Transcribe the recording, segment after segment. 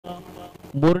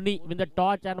Morni with the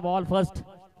touch and ball first.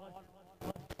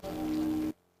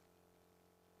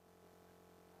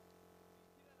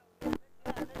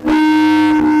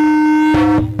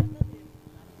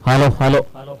 Hello.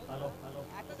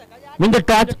 With the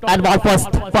touch and ball first.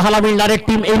 पाहायला मिळणारे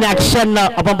team in action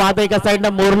आपण पाहतो एका साइडनं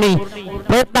मोरनी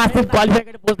प्रयत्न असतील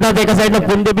क्वालिफायकडे पोहोचण्याचा, एका साइडनं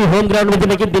कुंडे बी होम ग्राउंड मध्ये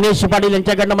देखील दिनेश पाटील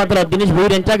यांच्याकडनं मात्र दिनेश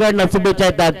भोईर यांच्याकडनं शुभेच्छा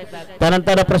येतात.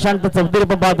 त्यानंतर प्रशांत चौधरी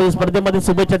आपण पाहतो स्पर्धेमध्ये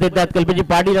शुभेच्छा देतात. कल्पेजी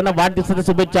पाटील यांना वाढदिवसाच्या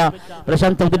शुभेच्छा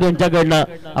प्रशांत चौधरी यांच्याकडनं.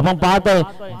 आपण पाहतोय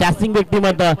डॅसिंग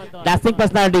व्यक्तिमत्व, डॅसिंग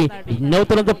पर्सनॅलिटी,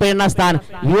 नवतरुणाचं प्रेरणास्थान,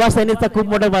 युवा सैनिकचा खूप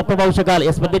मोठा वापर पाहू शकाल.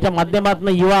 या स्पर्धेच्या माध्यमातून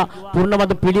युवा पूर्ण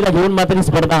मात्र पिढीला घेऊन मात्र ही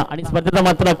स्पर्धा आणि स्पर्धेचा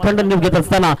मात्र अखंड निव घेत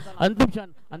असताना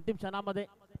अंतिम क्षणामध्ये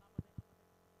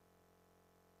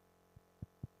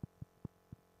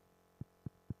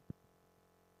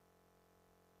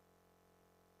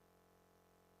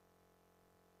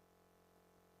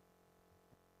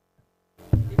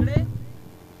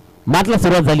मार्कला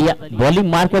सुरुवात झाली आहे. बॉलिंग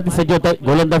मार्क वरती सज्ज होत आहे.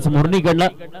 गोलंदाज मोरणीकडनं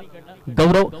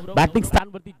गौरव, बॅटिंग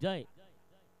स्थानवरती जय.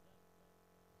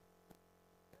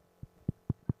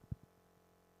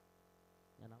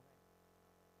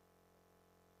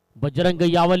 बजरंग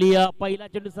यावली पहिला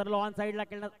चेंडू सरळ ऑन साइडला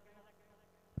खेळण्यात.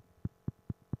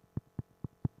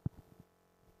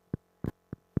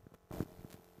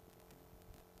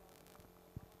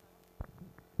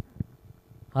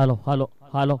 Hello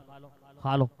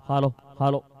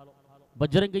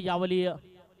Bajrang Yawali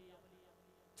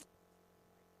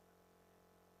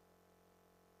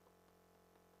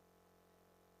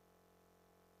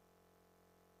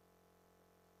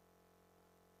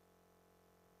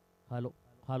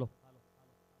hello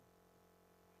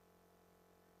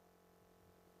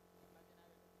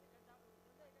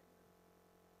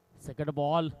second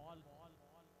ball.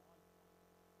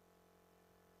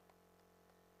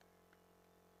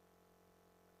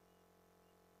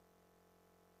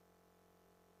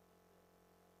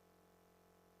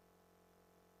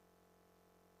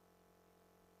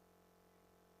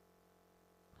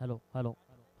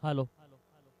 Hello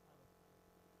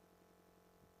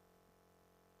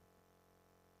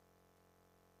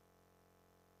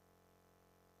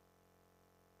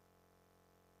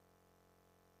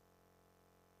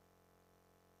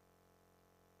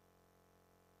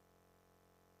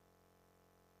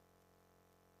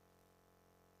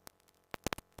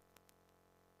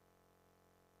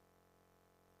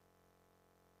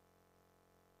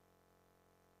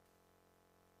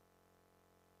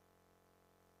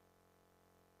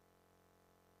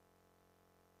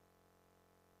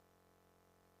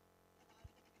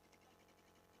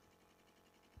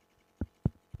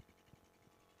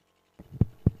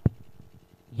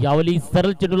Yawali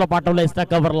सरळ चेंडूला पाठवला एक्स्ट्रा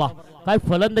कव्हरला. काय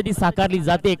फलंदाजी साकारली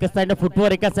जाते. एका साइडने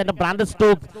फुटवर, एका साइडने ब्रँड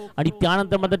स्टोक आणि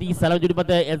त्यानंतर मध्ये ही सलामी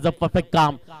मध्ये एज अ परफेक्ट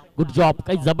काम. Good job.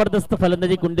 काही जबरदस्त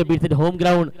फलंदाजी कुंडे बीडचे होम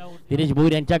ग्राउंड. दिनेश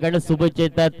भोईर यांच्याकडनं शुभेच्छा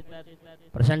येतात.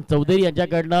 प्रशांत चौधरी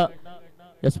यांच्याकडनं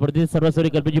या स्पर्धेत सर्वस्वी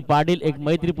कल्पेजी पाटील एक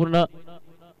मैत्रीपूर्ण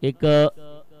एक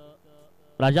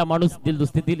राजा माणूस दिल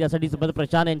दुस्तीतील यासाठी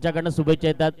प्रशांत यांच्याकडनं शुभेच्छा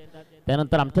येतात.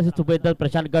 त्यानंतर आमच्याशी शुभेच्छा येतात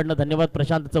प्रशांतकडनं. धन्यवाद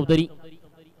Prashant Chaudhary.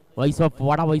 Vice of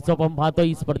Wada vice of आपण पाहतो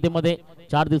ही स्पर्धेमध्ये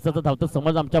 4 दिवसाचा धावतं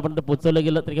समज आमच्यापर्यंत पोहोचवलं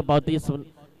गेलं तरी पाहतो.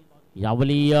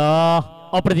 यावली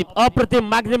अप्रतिम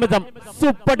मॅक्झिमिझम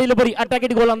सुपर डिलिव्हरी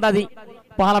अटॅकिंग गोलंदाजी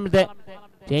पाहायला मिळते.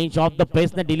 चेंज ऑफ द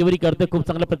पेस ने डिलिव्हरी करते खूप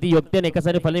चांगल्या प्रतियोगितेने. एका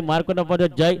साइड फलंदाजी मार्क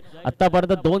जय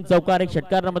आतापर्यंत 2 चौकार 1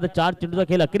 षटकार मध्ये 4 चेंडूचा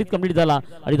खेळ अखेरीस कंप्लीट झाला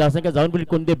आणि धावसंख्या जाऊन गेली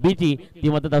कोणते बीची ती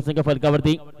मात्र धावसंख्या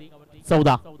फलकावरती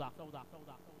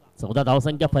 14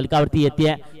 धावसंख्या फलकावरती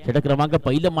येते. षटक क्रमांक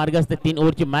पहिलं मार्ग असते. 3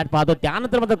 ओव्हरची मॅच पाहतो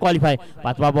त्यानंतर मात्र qualify.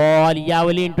 5वा ball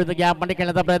Yawali into the gap मध्ये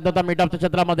खेळण्याचा प्रयत्न होता मिड ऑफच्या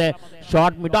क्षेत्रामध्ये.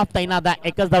 शॉर्ट मिड ऑफ तैनात आहे.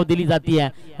 एकच धाव दिली जाते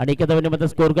आणि एका धावेने मात्र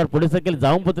स्कोर कर पुढे सरकेल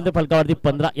जाऊन पोहोचते फलकावरती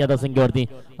 15 या धावसंख्येवरती.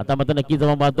 आता मात्र नक्की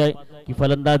जमा पाहतोय की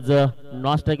फलंदाज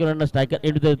नॉन स्ट्रायकर स्ट्रायकर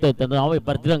इंटू देतोय. त्याचं नाव आहे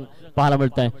बजरंग पाहायला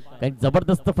मिळतंय. काही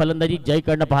जबरदस्त फलंदाजी जय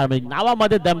कडनं पाहायला मिळते.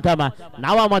 नावामध्ये दमथम आहे,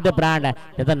 नावामध्ये ब्रँड आहे.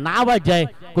 त्याचं नाव आहे जय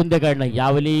कुंदेकडनं.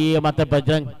 यावली मात्र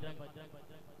बजरंग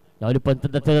यावली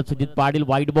 15 सुजित पाटील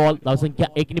वाईट बॉल. धावसंख्या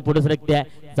 1 ने पुढे सरकते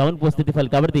आहे जाऊन पोहोचते ती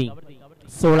फलकावरती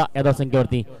 16 या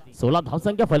धावसंख्येवरती. 16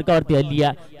 धावसंख्या फलकावरती हल्ली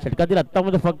आहे. षटकातील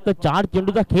आत्तामध्ये फक्त 4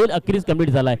 चेंडूचा खेळ अखेरीस कंप्लीट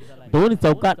झालाय. 2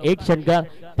 चौकार 1 षटकार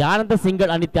त्यानंतर सिंगल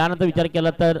आणि त्यानंतर विचार केला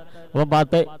तर आपण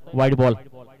पाहतोय वाईट बॉल.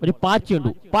 म्हणजे 5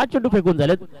 चेंडू फेकून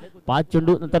झालेत. 5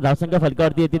 चेंडू नंतर धावसंख्या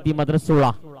फलकावरती येते ती मात्र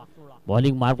 16.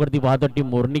 बॉलिंग मार्कवरती पाहतो टीम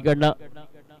मोरणीकडनं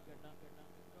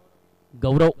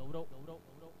गौरव.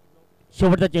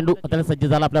 शेवटचा चेंडू आता सज्ज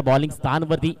झाला आपल्या बॉलिंग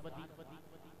स्थानवरती.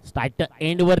 स्टार्ट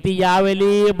एंड वरती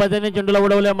यावेळी बदलने चेंडूला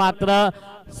उडवले मात्र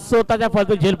स्वतःच्या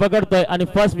फलतो झेल पकडतोय आणि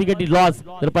फर्स्ट विकेट लॉस.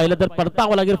 तर पाहिलं तर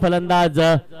परतावं लागेल फलंदाज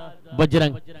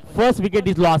Bajrang. First wicket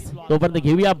is loss. तोपर्यंत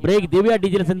घेऊया ब्रेक, देऊया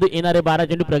डीजे सिंधू. येणारे 12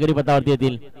 चेंडू प्रगती पथावरती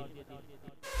येतील.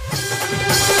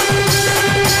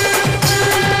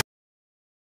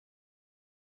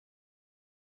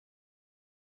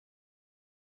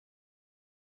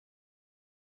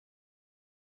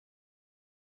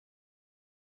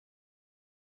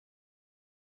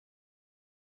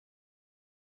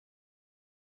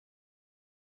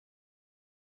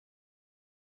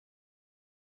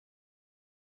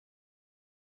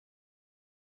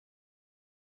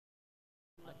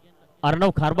 अर्णव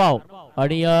खारबाव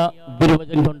आणि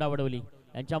बिरबजरी धोंडा वडवली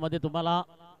यांच्यामध्ये तुम्हाला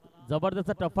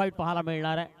जबरदस्त टफ फाईट पाहायला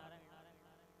मिळणार आहे.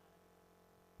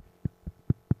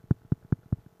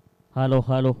 Hello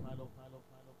hello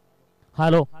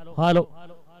hello hello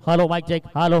hello mic check.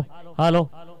 Hello hello.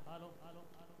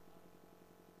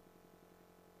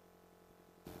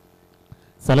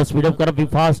 चला स्पीड अप करा, बी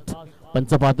फास्ट.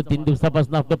 पंच पाहतो 3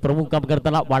 दिवसापासून आपलं प्रमुख काम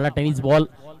करताना वाडा टेनिस बॉल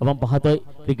आपण पाहतोय.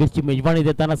 क्रिकेटची मेजबानी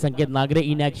देताना संकेत नागरे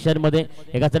इन ऍक्शन मध्ये.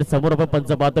 एका साईड समोर आपण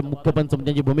पंच पाहतोय. मुख्य पंच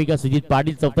त्यांची भूमिका सुजित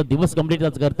पाटील 4था दिवस कंप्लीट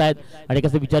करतायत. आणि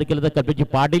कसं विचार केला तर कल्पेशजी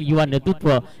पाटील युवा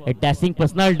नेतृत्व, एक डॅशिंग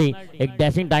पर्सनॅलिटी, एक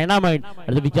डॅशिंग डायनामाइट.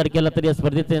 आणि विचार केला तर या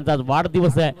स्पर्धेत त्यांचा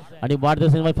वाढदिवस आहे आणि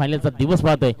वाढदिवसामध्ये फायनलचा दिवस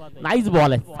पाहतोय. नाईस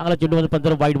बॉल आहे, चांगला चेंडू मध्ये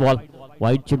पंच वाईट बॉल.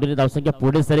 वाईट चेंडूने धावसंख्या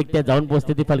पुढे सरकते, जाऊन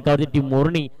पोहोचते ती फलकावरती टीम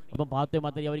मोरणी. आपण पाहतोय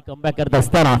मात्र यावेळी कमबॅक करत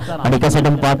असताना आणि एका साईड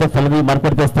पाहतोय फलंदाजी मार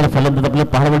करत असताना फलंदाज आपल्याला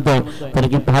पाहायला मिळतोय. तर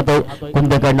की पाहतोय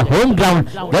कुंदेकडनं होम ग्राउंड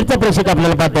वरचा प्रेक्षक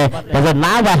आपल्याला पाहतोय. त्याचं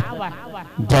नाव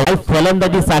आहे जय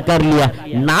फलंदाजी साकारली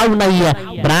आहे, नाव नाहीये.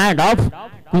 ब्रँड ऑफ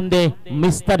कुंदे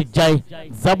मिस्टर जय.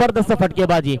 जबरदस्त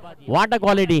फटकेबाजी, वाट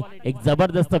क्वालिटी, एक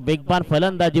जबरदस्त वेगवान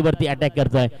फलंदाजीवरती अटॅक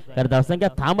करतोय. तर धावसंख्या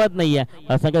थांबत नाहीये,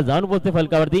 धावसंख्या जाऊन पोहोचते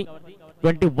फलकावरती.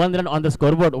 21 run on the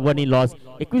scoreboard, 1 in loss.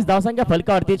 21 धावसंख्या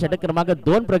फलकावरती. षटक क्रमांक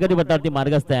 2 प्रगती पथावरती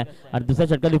मार्गस्थ आहे आणि दुसऱ्या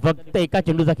षटकात फक्त एका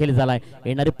चेंडूचा खेळ झालाय.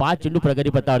 येणारे 5 चेंडू प्रगती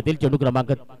पथावरती. चेंडू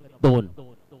क्रमांक 2.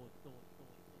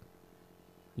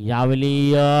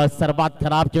 यावेळी सर्वात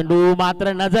खराब चेंडू,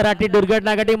 मात्र नजर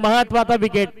दुर्घटनासाठी महत्वाचा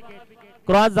विकेट.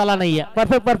 क्रॉस झाला नाहीये.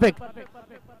 परफेक्ट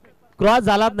क्रॉस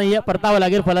झालाच नाहीये, परतावं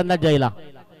लागेल फलंदाज जयला.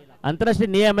 आंतरराष्ट्रीय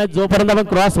नियम आहे, जोपर्यंत आपण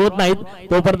क्रॉस होत नाहीत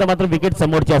तोपर्यंत मात्र विकेट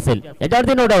समोरची असेल.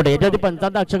 याच्यावरती नो डाऊट आहे, याच्यावरती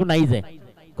पंचांचा अक्षर नाहीच आहे.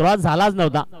 क्रॉस झालाच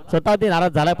नव्हता, स्वतःवरती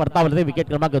नाराज झालाय. परतावरती विकेट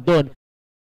क्रमांक 2.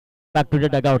 Back to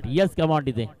the dugout. Yes come on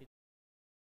तिथे.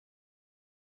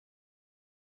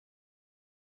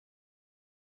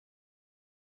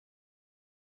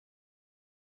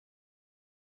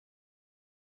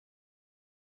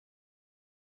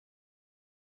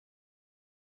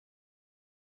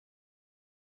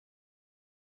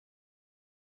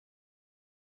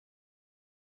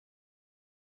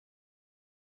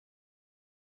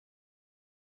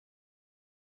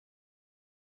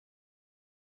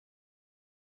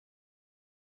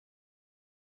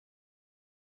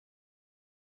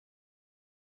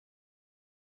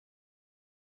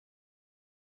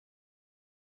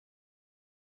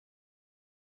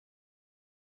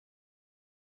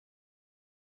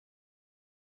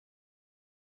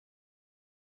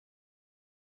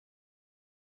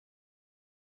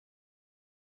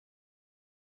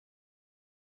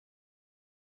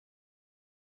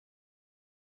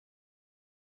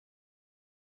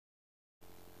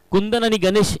 कुंदन आणि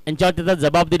गणेश यांच्यावर त्याचा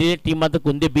जबाबदारी टीम मात्र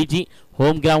कुंदे बी ची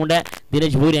होम ग्राउंड आहे.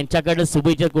 दिनेश भोईर यांच्याकडे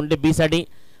शुभेच्छा कुंदे बी साठी.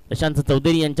 प्रशांत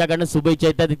चौधरी यांच्याकडनं शुभेच्छा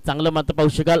येतात. चांगलं मात्र पाहू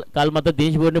शकाल. काल मात्र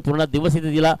दिनेश भोईरने पूर्ण दिवस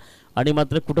इथे दिला आणि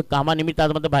मात्र कुठं कामानिमित्त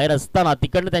आज मात्र बाहेर असताना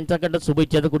तिकडनं त्यांच्याकडनं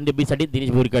शुभेच्छा कुंदे बी साठी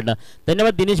दिनेश भोईरकडनं.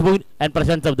 धन्यवाद Dinesh Bhoir and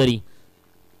Prashant Chaudhary.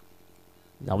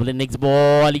 Next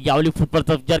ball. Yawali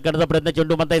फुटबॉलचा विचार करण्याचा प्रयत्न.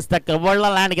 चेंडू मात्र इसता कव्हरला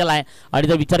लँड केलाय आणि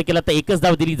जर विचार केला तर एकच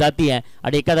धाव दिली जाते आहे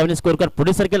आणि एका धावने स्कोर कर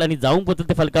पुढे सरकेल आणि जाऊन पोहोचेल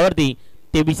ते फलकावरती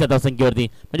 23 धावसंख्येवरती.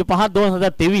 म्हणजे पहा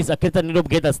 2023 अखेरचा निरोप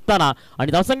घेत असताना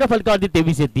आणि धावसंख्या फलकावरती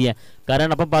 23 येते.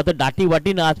 कारण आपण पाहतो दाटी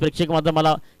वाटीनं आज प्रेक्षक मात्र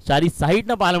मला शारी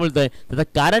साईडनं पाहायला मिळतोय. त्याचं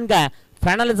कारण काय,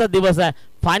 फायनलचा दिवस आहे,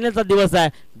 फायनलचा दिवस आहे.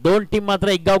 2 टीम मात्र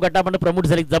एक गाव गटामध्ये प्रमोट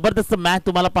झाली. जबरदस्त मॅच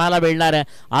तुम्हाला पाहायला मिळणार आहे.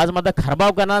 आज मात्र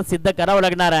खरबावकरांना सिद्ध करावं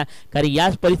लागणार आहे कारण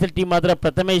याच परिस्थितीत टीम मात्र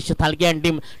प्रथमेश थालके आणि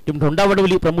टीम ढोंडा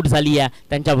वडवली प्रमोट झाली आहे.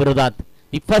 त्यांच्या विरोधात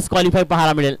ती फर्स्ट क्वालिफाय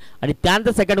पाहायला मिळेल आणि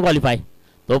त्यानंतर सेकंड क्वालिफाय.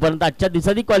 तोपर्यंत आजच्या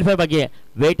दिवसाची क्वालिफाय बाकी आहे.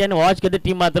 वेट अँड वॉच करते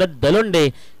टीम मात्र दलोंडे.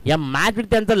 या मॅच मध्ये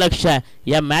त्यांचं लक्ष आहे,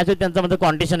 या मॅच मध्ये त्यांचं मात्र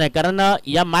कॉन्टेशन आहे कारण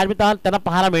या मॅच मध्ये त्यांना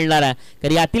पाहायला मिळणार आहे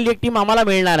कारण यातील एक टीम आम्हाला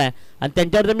मिळणार आहे आणि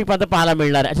त्यांच्यावर मी मात्र पाहायला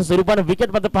मिळणार आहे. अशा स्वरूपाने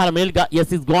विकेट मात्र पाहायला मिळेल का.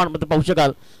 यस इज गॉन मात्र पाहू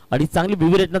शकाल. आणि चांगली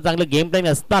विविधता, चांगलं गेम टाइम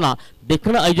असताना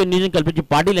देखणं आयोजन नियोजन कल्पेशजी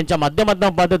पाटील यांच्या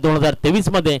माध्यमातून पाहतो 2023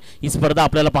 मध्ये ही स्पर्धा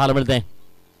आपल्याला पाहायला मिळते.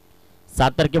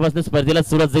 7 तारखेपासून स्पर्धेला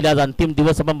सुरुवात झाली. आज अंतिम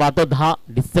दिवस आपण पाहतो 10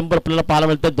 डिसेंबर आपल्याला पाहायला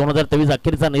मिळतोय. 2023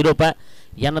 अखेरचा निरोप आहे.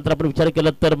 यानंतर आपण विचार केला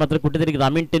तर मात्र कुठेतरी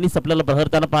ग्रामीण टेनिस आपल्याला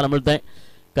बहरताना पाहायला मिळतोय.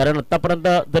 कारण आतापर्यंत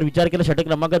जर विचार केला षटक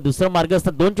क्रमांक दुसरा मार्ग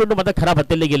असता 2 चेंडू मात्र खराब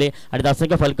हत्तेले गेले आणि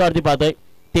धावसंख्या फलकावरती पाहतोय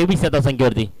 23 या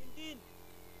धावसंख्येवरती.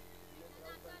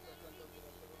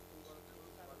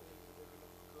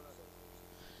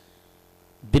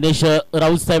 दिनेश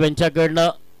राऊत साहेब यांच्याकडनं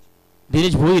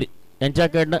दिनेश भोईर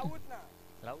यांच्याकडनं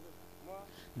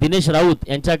दिनेश राऊत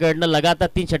यांच्याकडनं लगातार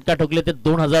 3 षटका ठोकले ते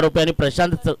 2000 रुपये आणि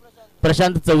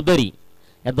प्रशांत चौधरी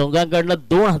या दोघांकडनं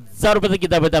 2000 रुपयाचं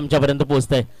किताब आहे आमच्यापर्यंत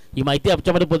पोहोचत आहे. ही माहिती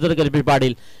आमच्यामध्ये पोहोचत गरजेची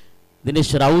पाडेल.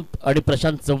 दिनेश राऊत आणि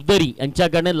प्रशांत चौधरी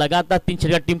यांच्याकडनं लगातार 3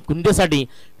 षटका टीम कुंदेसाठी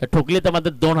ठोकले तर मात्र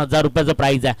 2000 रुपयाचं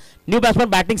प्राइज आहे. न्यू बॅट्समन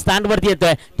बॅटिंग स्टँड वरती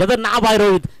येतोय, त्याचं नाव आहे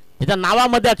रोहित, त्याच्या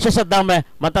नावामध्ये अक्षरशः दम आहे.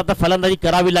 मात्र आता फलंदाजी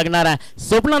करावी लागणार आहे.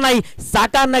 स्वप्न नाही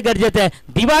साकारणं गरजेचं आहे.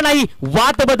 दिवा नाही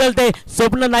वात बदलते,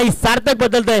 स्वप्न नाही सार्थक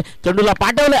बदलते. चेंडूला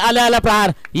पाठवले आल्या आल्या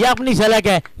प्रहार, ये अपनी झलक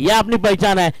है, ये अपनी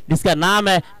पहचान है, जिसका नाम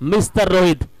है मिस्टर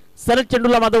रोहित. सरळ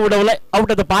चेंडूला मात्र उडवलंय.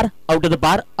 आउट ऑफ द पार, आउट ऑफ द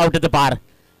पार, आउट ऑफ द पार.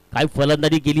 काय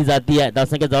फलंदाजी केली जाते.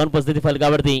 धावसंख्या जाऊन पोहोचते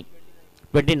फलकावरती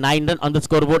 29 run on the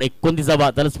score board.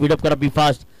 29. त्याला स्पीड अप करा, बी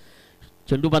फास्ट.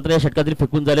 चेंडू मात्र या षटकातील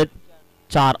फेकून झालेत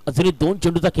 4. अजूनही 2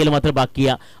 चेंडूचा खेळ मात्र बाकी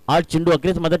आहे. 8 चेंडू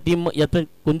अखेरीस मात्र टीम यातून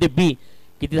कुंदे बी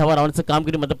किती धावा रावण्याचं काम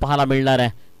केली मात्र पाहायला मिळणार आहे.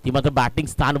 ती मात्र बॅटिंग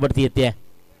स्थानवरती येते.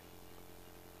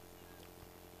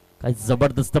 काय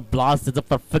जबरदस्त ब्लास्ट, त्याचं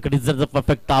परफेक्ट रिझल्ट,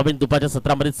 परफेक्ट टाविंग दुपारच्या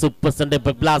सत्रामध्ये सुपर संडे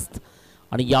ब्लास्ट.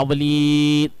 आणि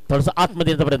यावली थोडासा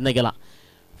आतमध्ये येण्याचा प्रयत्न केला.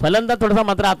 फलंदाज थोडासा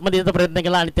मात्र आतमध्ये येण्याचा प्रयत्न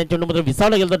केला आणि त्या चेंडू मात्र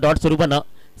विसावला गेला तर डॉट स्वरूपानं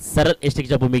सरळ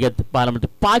एस्टिकच्या भूमिकेत पाहायला मिळतो.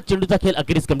 5 चेंडूचा खेळ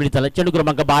अखेरीस कंप्लीट झाला. चेंडू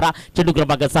क्रमांक 12, चेंडू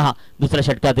क्रमांक 6 दुसऱ्या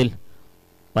षटकातील.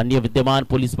 माननीय विद्यमान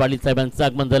पोलीस पाटील साहेबांचं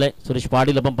आगमन झालंय. सुरेश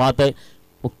पाटील आपण पाहतोय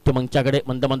मुख्य मंचाकडे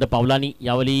मंद मंद पावलांनी.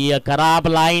 यावली खराब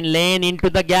line lane in to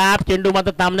the gap. चेंडू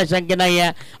मात्र थांबण्या शक्य नाही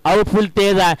आहे. आउटफुल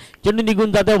तेज आहे. चेंडू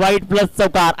निघून जातोय वाईट प्लस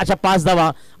चौकार. अशा 5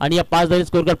 धावा आणि या 5 धावे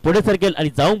स्कोर पुढे सरकेल आणि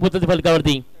जाऊन पोहोचते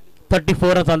फलकावरती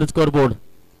 34 runs on the score board.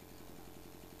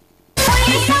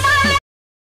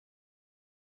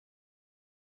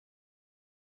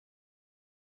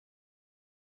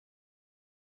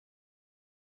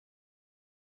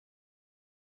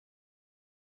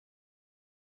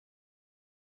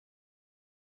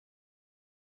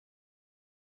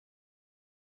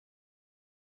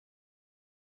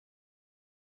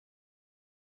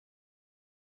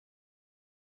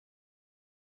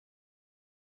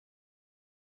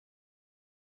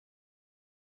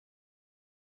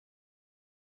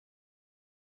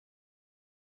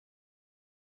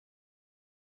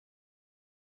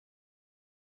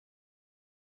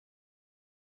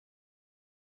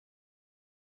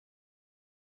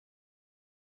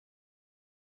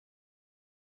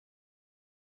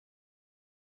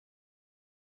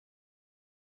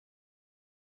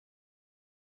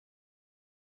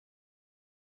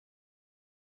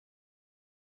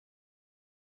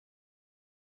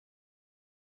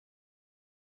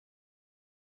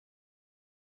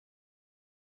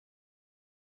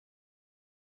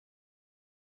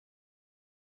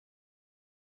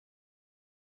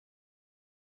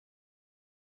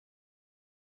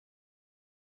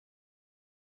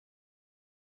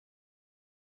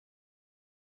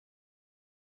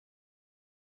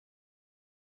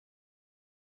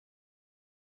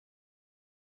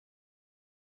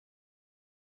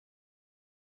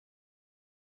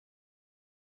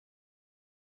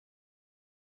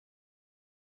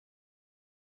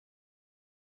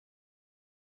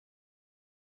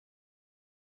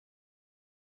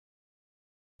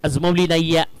 अजमावली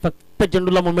नाहीये, फक्त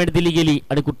चेंडूला मुवमेंट दिली गेली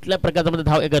आणि कुठल्या प्रकारचा मध्ये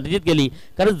धाव गरजेत गेली.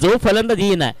 कारण जो फलंदाज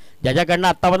येईन आहे ज्याच्याकडनं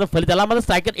आतापर्यंत फल त्याला मध्ये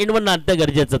स्ट्रायकर एंड वर आणणं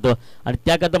गरजेचं होतं आणि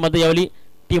त्याकरता मध्ये यावली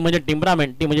टीम म्हणजे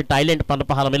टेम्परामेंट, टीम म्हणजे टॅलेंट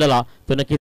पाहायला मिळाला तो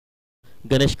नक्की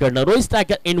गणेश कडनं. रोहित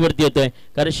स्ट्रायकर एंड वरती येतोय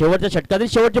कारण शेवटच्या षटकातील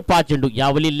शेवटचे 5 चेंडू.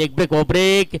 यावली लेग ब्रेक ओ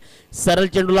ब्रेक सरळ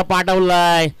चेंडूला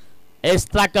पाठवलाय.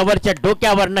 एक्स्ट्रा कव्हरच्या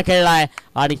डोक्यावरनं खेळलाय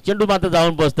आणि चेंडू मात्र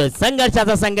जाऊन पोहोचतोय.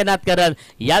 संघर्षाचा संगनाद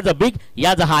करत याच बिग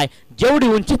याच हाय, जेवढी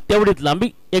उंची तेवढीच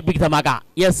लांबी, एक बिग धमाका.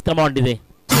 Yes come on DJ.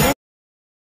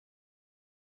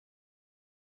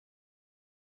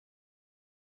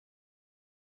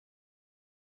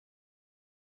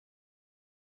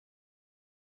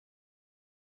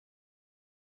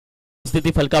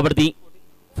 स्थिती फलकावरती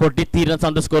 43 रन्स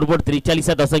ऑन द स्कोरबोर्ड. 43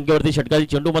 धावसंख्येवरती षटकातील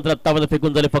चेंडू मात्र आत्तामध्ये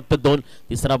फेकून झाले फक्त 2.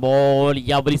 तिसरा ball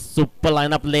यावरी super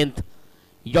line of length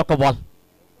York ball.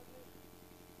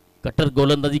 Cutter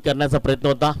गोलंदाजी करण्याचा प्रयत्न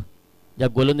होता, ज्या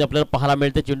गोलंदाजी आपल्याला पाहायला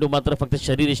मिळते. चेंडू मात्र फक्त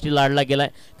शरीरयष्टी लाडला गेलाय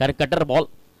कारण कटर बॉल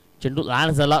चेंडू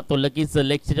लहान झाला तो लगेच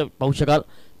लेगच्या पाहू शकाल.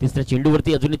 तिसऱ्या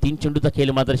चेंडूवरती अजूनही 3 चेंडूचा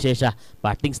खेळ मात्र शेष आहे.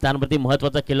 बॅटिंग स्थानावरती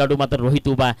महत्वाचा खेळाडू मात्र रोहित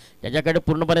उभा आहे, त्याच्याकडे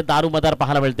पूर्णपणे दारूमदार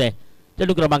पाहायला मिळते.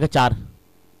 चेंडू क्रमांक 4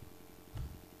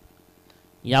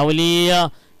 यावली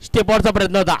स्टेपवरचा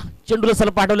प्रयत्न होता, चेंडूला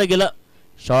सलग पाठवलं गेलं.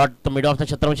 शॉट मिड ऑफच्या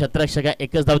क्षेत्रामध्ये क्षेत्ररक्षक आहे,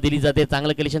 एकच धाव दिली जाते,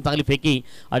 चांगलं कलेक्शन, चांगली फेकी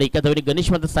आणि एका धावने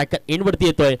गणेश मात्र स्ट्रायकर एंडवरती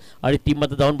येतोय आणि टीम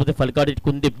मध्ये धावून पोहोचते फलकावरती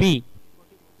कुंदे बी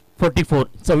 44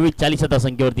 44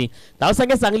 धावसंख्येवरती.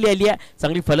 धावसंख्या चांगली आली आहे,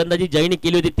 चांगली फलंदाजी जयने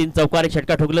केली होती, 3 चौकार 1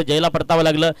 षटकार ठोकलं, जयला परतावं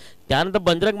लागलं. त्यानंतर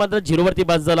बंजरंग मात्र 0 वरती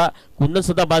बाद झाला, कुंदन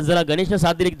सुद्धा बाद झाला, गणेशने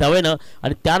साथ दिली धावेनं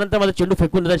आणि त्यानंतर मात्र चेंडू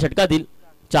फेकून षटका दिल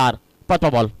 4 पाचवा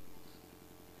बॉल.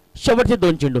 शेवटचे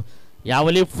 2 चेंडू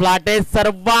यावेळी फ्लॅट आहे,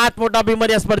 सर्वात मोठा भीमर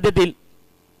या स्पर्धेतील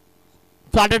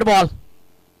flatted ball,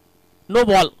 no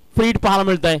ball, free hit पाहायला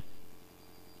मिळत आहे.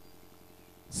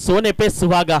 सोने पे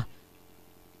सुहागा.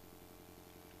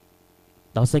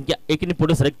 धावसंख्या 1 ने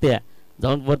पुढे सरकते आहे,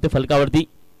 जाऊन वरती फलकावरती.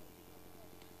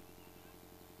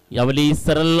 यावेळी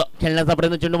सरळ खेळण्याचा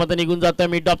प्रयत्न चेंडू मध्ये निघून जातोय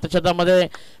मिड ऑफ क्षेत्रामध्ये,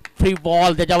 फ्री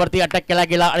बॉल त्याच्यावरती अटॅक केला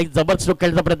गेला आणि जबरदस्त स्ट्रोक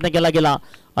खेळण्याचा प्रयत्न केला गेला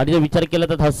आणि जर विचार केला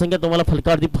तर धावसंख्या तुम्हाला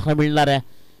फलकावरती पाहायला मिळणार आहे.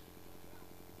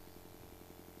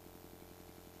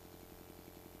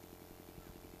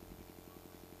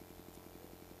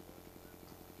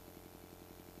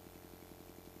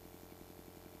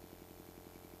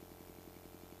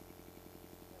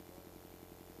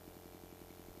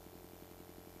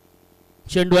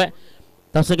 चेंडू आहे,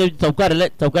 धावसंख्या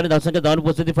चौकार धावसंख्या धावून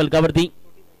पोहोचते फलकावरती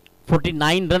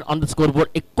 49 run on the score board.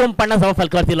 49 धावा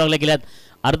फलकावरती लागल्या गेल्यात.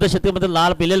 अर्धशतकामध्ये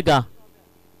लाल पेलेल का?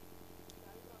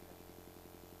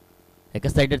 एका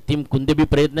साइड टीम कुंदे बी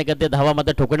प्रयत्न करते धावा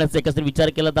मध्ये ठोकण्याचा, एकच विचार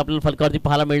केला तर आपल्याला फलकावरती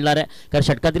पाहायला मिळणार आहे, कारण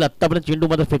षटकातील आतापर्यंत चेंडू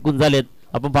मध्ये फेकून झालेत.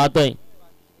 आपण पाहतोय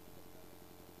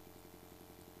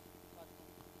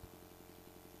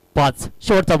 5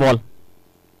 शेवटचा बॉल.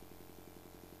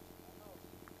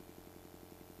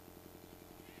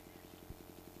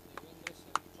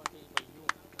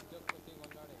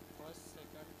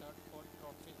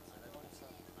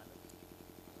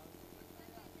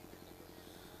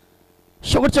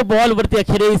 शेवटच्या बॉल वरती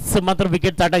अखेरीस मात्र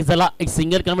विकेटचा अटॅक झाला, एक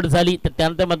सिंगल कन्वर्ट झाली, तर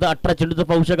त्यानंतर मात्र 18 चेंडूचं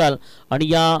पाहू शकाल आणि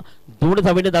या 2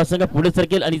 धावेने धावसंख्या पुढे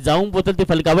सरकेल आणि जाऊन पोहोचेल ती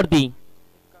फलकावरती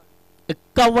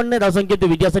 51 धावसंख्येत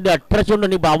विजयासाठी 18 चेंडू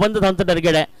आणि 52 धावांचं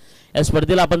टार्गेट आहे. या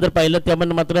स्पर्धेला आपण जर पाहिलं तर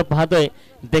आपण मात्र पाहतोय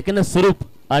देखील स्वरूप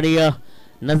आणि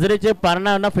नजरेचे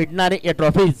पारणा फिटणारे या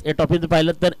ट्रॉफीज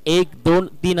पाहिलं तर 1 2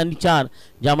 3 आणि 4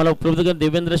 ज्या आम्हाला उपलब्ध करून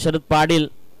देवेंद्र शरद पाटील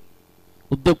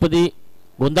उद्योगपती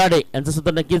गोंदाडे यांचं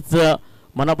सुद्धा नक्कीच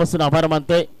मनापासून आभार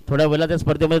मानतोय. थोड्या वेळात त्या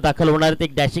स्पर्धेमध्ये दाखल होणार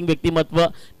एक डॅशिंग व्यक्तिमत्व,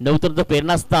 नवतरचं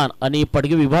प्रेरणास्थान आणि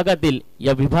पडगी विभागातील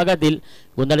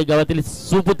गोंदाडे गावातील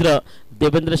सुपुत्र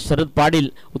देवेंद्र शरद पाटील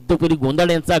उद्योगपती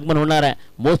गोंदाडे यांचं आगमन होणार आहे.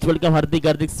 मोस्ट वेलकम,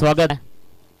 हार्दिक स्वागत.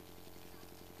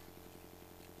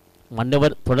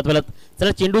 मान्यवर थोड्याच वेळात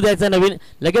चला चेंडू द्यायचा नवीन,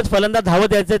 लगेच फलंदाज धावत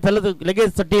द्यायचंय, चला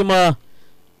लगेच टीम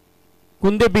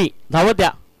कुंदे बी धावत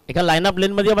द्या, एका लाईनअप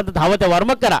लेन मध्ये मात्र धावत आहे,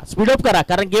 वॉर्मअप करा, स्पीडअप करा,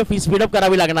 कारण गेम स्पीडअप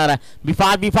करावी लागणार आहे.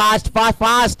 बी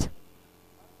फास्ट.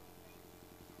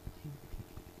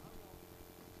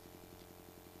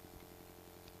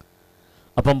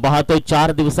 आपण पाहतोय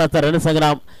 4 दिवसाचा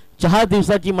रणसंग्राम, 4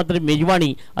 दिवसाची मात्र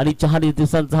मेजवानी आणि 4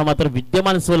 दिवसांचा मात्र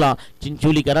विद्यमान सोला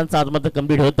चिंचोलीकरांचा आज मात्र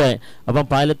कंप्लीट होतोय. आपण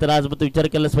पाहिलं तर आज मात्र विचार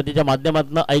केला स्पर्धेच्या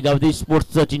माध्यमातून आई गावदेवी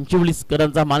स्पोर्ट्सचा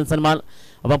चिंचोलीकरांचा मान सन्मान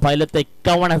आपण पाहिलं तर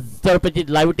 51,000 रुपयाची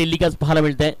लाईव्ह टेलिकास्ट पाहायला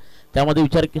मिळते. त्यामध्ये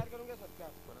विचार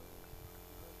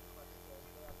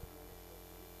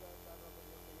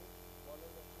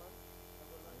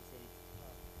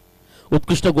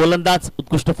उत्कृष्ट गोलंदाज,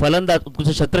 उत्कृष्ट फलंदाज,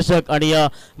 उत्कृष्ट क्षेत्ररक्षक आणि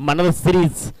मॅन ऑफ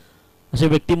सिरीज असे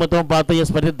व्यक्तिमत्व पाहतो या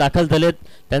स्पर्धेत दाखल झालेत.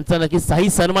 त्यांचा नक्की शाही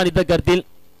सन्मान इथं करतील.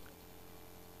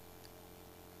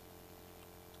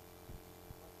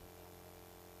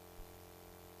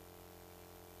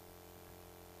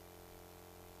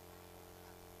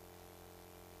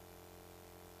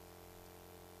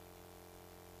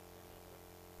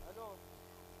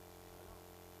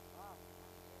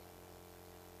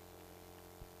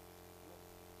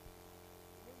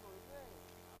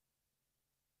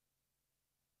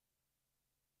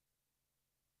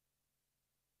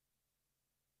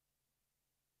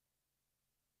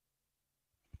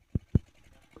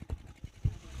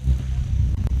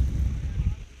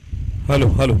 हॅलो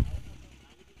हॅलो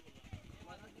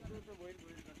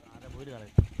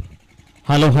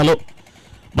हॅलो हॅलो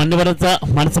मान्यवरांचा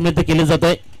मानसन्मान केले जात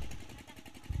आहे.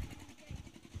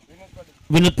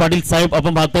 विनोद पाटील साहेब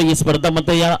आपण पाहतोय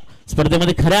या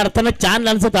स्पर्धेमध्ये खऱ्या अर्थानं छान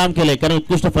लांचं काम केलंय, कारण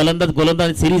उत्कृष्ट फलंदाज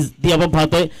गोलंदाज सिरीज ती आपण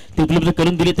पाहतोय ती उपलब्ध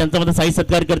करून दिली. त्यांचा मध्ये साई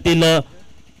सत्कार करतील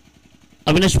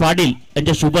अविनाश पाटील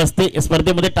यांच्या शुभ हस्ते या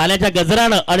स्पर्धेमध्ये टाळ्याच्या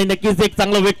गजरानं आणि नक्कीच एक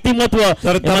चांगलं व्यक्तिमत्व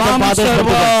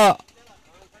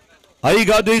आई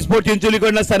गावदेवी स्पोर्ट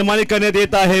चिंचोलीकडनं सन्मानित करण्यात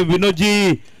येत आहे.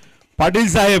 विनोदजी पाटील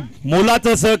साहेब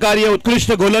मोलाचं सहकार्य,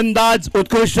 उत्कृष्ट गोलंदाज,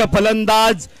 उत्कृष्ट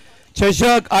फलंदाज,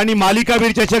 चषक आणि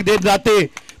मालिकावीर चषक देत जाते.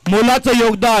 मोलाचं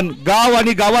योगदान, गाव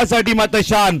आणि गावासाठी मात्र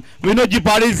शान. विनोदजी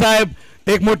पाटील साहेब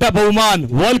एक मोठा बहुमान.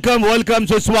 वेलकम वेलकम,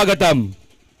 सुस्वागतम.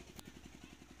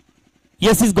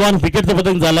 Yes is gone. विकेटचं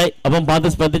पतन झालंय. आपण पाहतो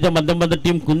स्पर्धेच्या माध्यमातून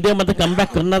टीम कुंदे मध्ये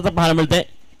कमबॅक करण्याचा पाहायला मिळतंय.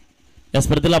 या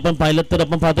स्पर्धेला आपण पाहिलं तर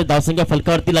आपण पाहतोय धावसंख्या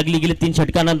फलकावरती लागली गेली 3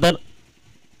 षटकानंतर.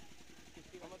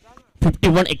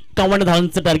 51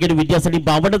 धावांचं टार्गेट विजयासाठी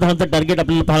 52 धावांचं टार्गेट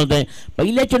आपल्याला पाहत आहे.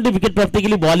 पहिल्या चेंडू विकेट प्राप्त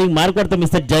केली. बॉलिंग मार्क करतो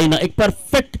मिस्टर जैन. एक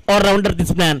परफेक्ट ऑलराऊंडर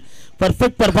दिस मॅन.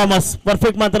 परफेक्ट परफॉर्मन्स,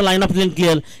 परफेक्ट मात्र लाईन ऑफ लेन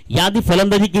क्लिअर. याआधी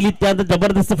फलंदाजी केली, त्यानंतर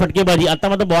जबरदस्त फटकेबाजी. आता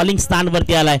मात्र बॉलिंग स्टँड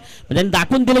वरती आलाय. त्यांनी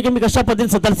दाखवून दिलं की मी कशा पद्धतीने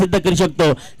स्वतःला सिद्ध करू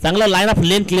शकतो. चांगला लाईन ऑफ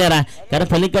लेन क्लिअर आहे. कारण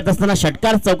फलिंग करत असताना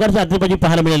षटकार चौकारच्या आजूबाजू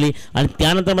पाहायला मिळाली आणि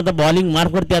त्यानंतर मात्र बॉलिंग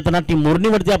मार्क वरती येताना टीम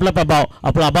मोरणीवरती आपला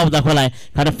अभाव दाखवलाय.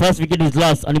 कारण फर्स्ट विकेट इज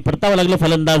लॉस आणि परतावं लागलं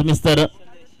फलंदाज मिस्टर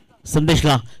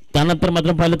संदेशला. त्यानंतर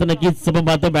मात्र पाहिलं तर नक्कीच आपण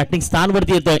पाहतो बॅटिंग स्थान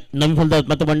वरती येतोय नवीन फलंदाज.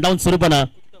 मात्र 1 डाऊन सुरू पण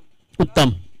उत्तम.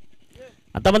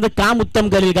 आता मध्ये काम उत्तम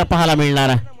करेल का पाहायला मिळणार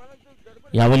आहे.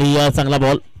 यावेळी चांगला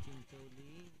बॉल.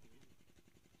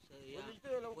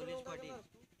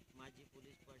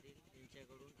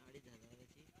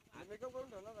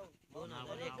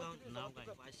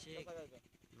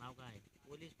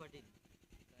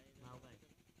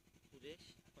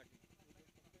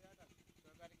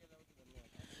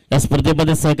 या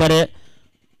स्पर्धेमध्ये सहकार्य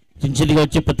चिंचोली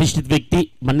गावचे प्रतिष्ठित व्यक्ती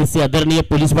माननीय श्री आदरणीय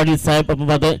पोलीस पाटील साहेब आपण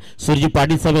पाहतोय सूर्यजी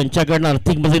पाटील साहेब यांच्याकडनं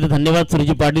आर्थिक मदत. धन्यवाद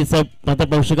सूर्यजी पाटील साहेब. मात्र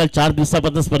पावसाकाल 4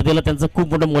 दिवसापासून स्पर्धेला त्यांचं खूप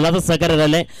मोठं मोलाचं सहकार्य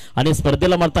राहिलंय आणि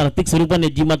स्पर्धेला मात्र आर्थिक स्वरूपाने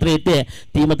जी मात्र येते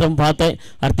ती मात्र पाहतोय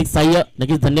आर्थिक सहाय्य.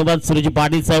 नक्कीच धन्यवाद सूर्यजी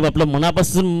पाटील साहेब. आपलं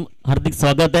मनापासून हार्दिक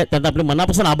स्वागत आहे. त्यांचा आपले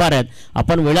मनापासून आभार आहेत.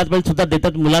 आपण वेळात वेळ सुद्धा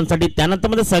देतात मुलांसाठी, त्यानंतर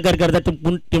मध्ये सहकार्य करतात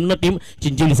टीम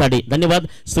चिंचोलीसाठी. धन्यवाद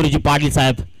सूर्यजी पाटील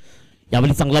साहेब.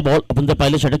 यावेळी चांगला बॉल. आपण जर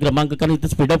पाहिलं षटक क्रमांक कारण इथे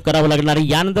स्पीडअप करावं लागणार आहे.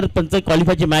 यानंतर पंच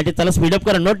क्वालिफायची मॅच आहे. चला स्पीडअप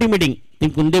करा. No team meeting. टीम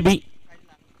कुंदे बी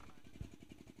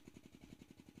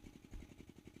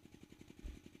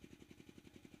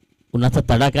उन्हाचा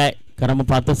तडाखा आहे. कारण मग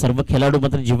पाहतो सर्व खेळाडू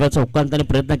मात्र जीवाचा ओकांताने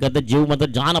प्रयत्न करतात. जीव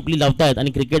मात्र जान आपली लावतायत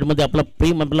आणि क्रिकेटमध्ये आपलं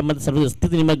प्रेम आपल्या मध्ये सर्व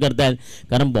अस्तित्व निर्माण करतायत.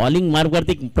 कारण बॉलिंग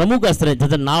मार्गवरती एक प्रमुख अस्त्र आहे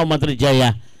ज्याचं नाव मात्र जय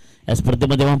आहे. या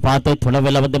स्पर्धेमध्ये आपण पाहतोय थोड्या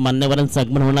वेळामध्ये मान्यवरांचं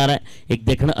आगमन होणार आहे. एक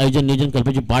देखणं आयोजन नियोजन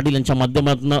कल्पजी पाटील यांच्या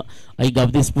माध्यमातून आई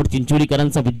गावदी स्फूर्त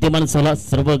चिंचोलीकरांचा विद्यमान सल्ला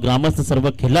सर्व ग्रामस्थ सर्व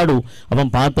खेळाडू आपण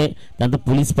पाहतोय. त्यानंतर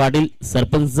पोलीस पाटील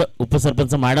सरपंच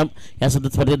उपसरपंच मॅडम या सुद्धा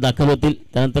स्पर्धेत दाखल होतील.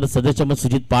 त्यानंतर सदस्य मग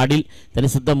सुजित पाटील त्यांनी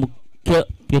सुद्धा मुख्य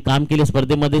काम केले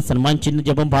स्पर्धेमध्ये. सन्मान चिन्ह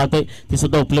जे आपण पाहतोय ते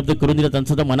सुद्धा उपलब्ध करून दिलं. त्यांचा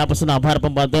सुद्धा मनापासून आभार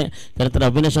आपण पाहतोय. त्यानंतर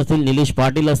अविनाश असतील निलेश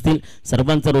पाटील असतील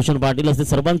सर्वांचं रोशन पाटील असतील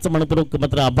सर्वांचं मनपूर्वक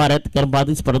मात्र आभार आहेत. कारण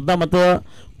पाहतो स्पर्धा मात्र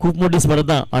खूप मोठी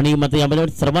स्पर्धा आणि मात्र यामध्ये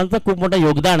सर्वांचं खूप मोठं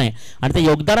योगदान आहे आणि त्या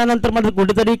योगदानानंतर मात्र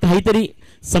कुठेतरी काहीतरी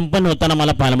संपन्न होताना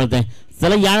मला पाहायला मिळत आहे.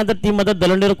 चला यानंतर टीम मध्ये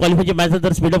दलंडीवर क्वालिफायची मॅच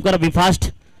तर स्पीडअप करा. बी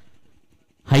फास्ट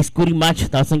हायस्कोरिंग मॅच.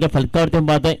 धावसंख्या फलकावरती आपण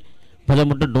पाहतोय भले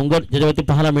मोठं डोंगर ज्याच्यावरती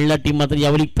पाहायला मिळणार. टीम मात्र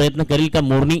यावेळी प्रयत्न करेल का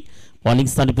मोरणी. बॉलिंग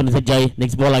स्थानी पुन्हा जय.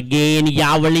 Next ball again.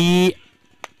 यावेळी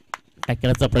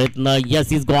टॅकलचा प्रयत्न.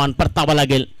 Yes is gone. परतावा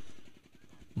लागेल.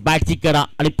 बॅटची कडा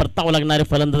आणि परतावा लागणारे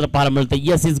फलंदाज पाहायला मिळते.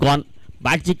 Yes is gone.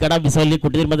 बॅटची कडा विसरली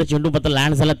कुठेतरी मध्ये चेंडू मात्र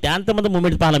लँड झाला. त्यानंतर मध्ये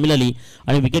मुवमेंट पाहायला मिळाली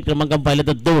आणि विकेट क्रमांक पाहिलं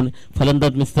तर 2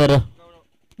 फलंदाज मिस्टर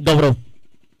गौरव.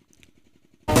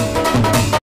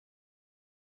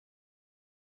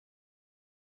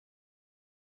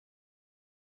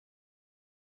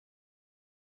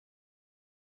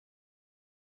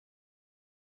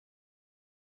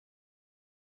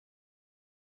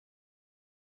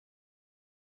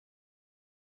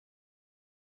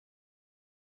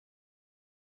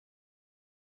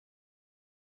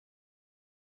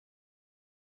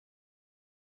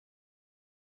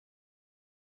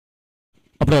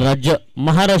 आपलं राज्य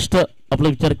महाराष्ट्र आपला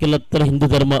विचार केला तर हिंदू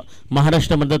धर्म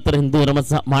महाराष्ट्र म्हणतात तर हिंदू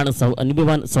धर्माचा मान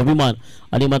अभिमान स्वाभिमान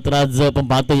आणि मात्र आज आपण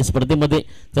पाहतो या स्पर्धेमध्ये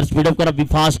जर स्पीडअप करा बी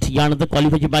फास्ट. यानंतर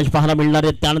क्वालिफायची मॅच पाहायला मिळणार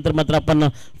आहे. त्यानंतर मात्र आपण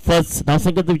फर्स्ट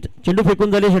धावसंख्या चेंडू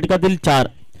फेकून झाले षटकातील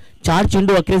 4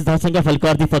 चेंडू अखेरीस धावसंख्या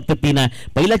फलकावरती फक्त 3 आहे.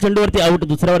 पहिल्या चेंडूवरती आउट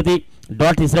दुसऱ्यावरती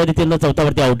डॉट तिसऱ्यावरती 3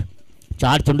 चौथ्यावरती आउट.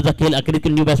 4 चेंडूचा खेळ अखेरीस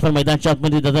न्यू बॅट्समन मैदानाच्या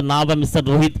आतमध्ये त्याचं नाव आहे मिस्टर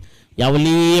रोहित.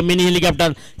 यावेळी मिनी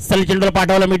हेलिकॉप्टर सल चेंडूला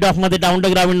पाठवला मिड ऑफ मध्ये डाऊन द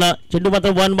ग्राउंडला. चेंडू मात्र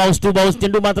 1 बाउन्स 2 बाउन्स.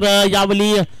 चेंडू मात्र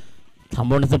यावेळी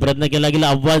थांबवण्याचा प्रयत्न केला गेला.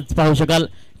 आवाज पाहू शकाल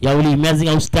यावेळी इमॅजिंग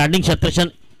आउटस्टँडिंग क्षेत्ररक्षण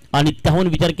आणि त्याहून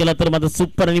विचार केला तर मात्र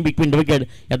सुपर आणि बिग पिन विकेट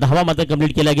या धावा मात्र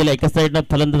कंप्लीट केल्या गेल्या. एका साईडनं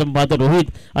फलंदाज पाहतो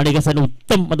रोहित आणि एका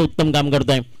साईडनं उत्तम काम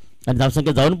करतोय आणि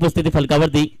धावसंख्या जाऊन पोहोचते ती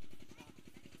फलकावरती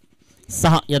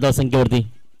 6 या धावसंख्येवरती.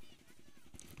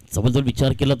 जवळजवळ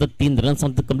विचार केला तर 3 रन्स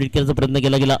कंप्लीट करायचा प्रयत्न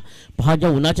केला गेला. पहा ज्या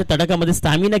उन्हाच्या तडाख्यामध्ये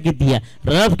स्टॅमिना किती आहे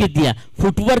रफ किती आहे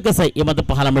फुटवर्क कसं आहे हे मात्र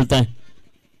पाहायला मिळत आहे.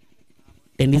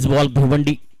 टेनिस बॉल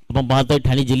भिवंडी आपण पाहतोय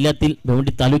ठाणे जिल्ह्यातील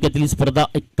भिवंडी तालुक्यातील स्पर्धा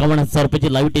 51,000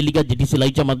 रुपयाची लाईव्ह टेलिकास्ट जीटीसी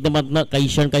लाईव्हच्या माध्यमातून काही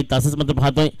क्षण काही तासच मध्ये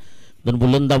पाहतोय. दोन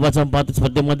बुलंदाबाज आपण पाहतोय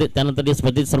स्पर्धेमध्ये. त्यानंतर या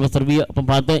स्पर्धेत सर्वसर्वीय आपण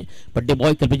पाहतोय बड्डे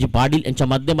बॉय कल्पेजी पाटील यांच्या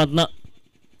माध्यमातून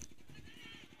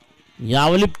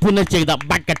यावली पुन्हा एकदा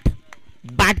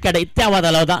बॅट कडा इतक्या आवाज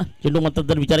आला होता. चेंडू मात्र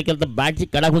जर विचार केला तर बॅटची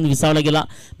कडाकून विसावला गेला.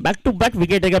 बॅक टू बॅक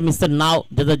विकेट आहे का मिस्टर नाव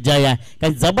ज्याचा जय आहे.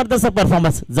 काही जबरदस्त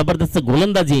परफॉर्मन्स, जबरदस्त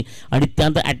गोलंदाजी आणि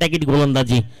त्यानंतर अटॅकिंग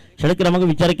गोलंदाजी. षटक क्रमांक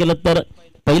विचार केला तर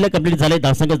पहिलं कंप्लीट झालंय.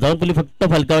 धावसंख्या जाऊन पहिली फक्त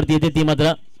फलकावरती येते ती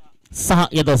मात्र 6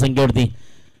 या धावसंख्येवरती.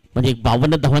 म्हणजे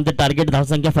 52 धावांचं टार्गेट,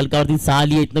 धावसंख्या फलकावरती 6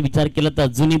 आली आहे. इथनं विचार केला तर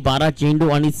अजूनही 12 चेंडू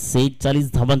आणि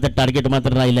 46 धावांचं टार्गेट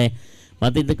मात्र राहिलंय.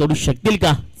 मात्र इथं करू शकतील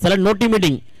का? चला नो टीम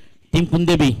मीटिंग टीम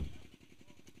कुंदे बी.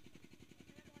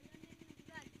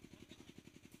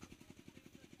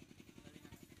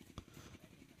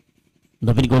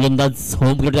 नवीन गोलंदाज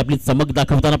होमकडे आपली चमक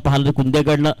दाखवताना पाहिलं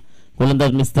कुंदेकडनं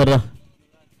गोलंदाज मिस्टर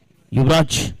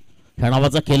युवराज ह्या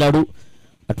नावाचा खेळाडू.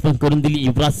 आठवण करून दिली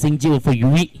युवराज सिंगची उर्फ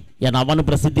युवी या नावानं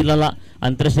प्रसिद्धीला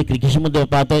आंतरराष्ट्रीय क्रिकेटमध्ये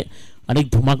पाहतोय. अनेक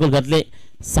धुमाकूळ घातले.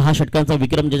 6 षटकांचा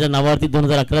विक्रम ज्याच्या नावावरती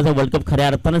 2011चा वर्ल्ड कप खऱ्या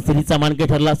अर्थानं सिरीजचा मानकरी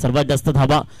ठरला. सर्वात जास्त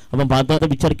धावा आपण पाहतोय. तर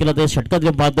विचार केला तर षटकात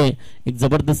घेऊन पाहतोय एक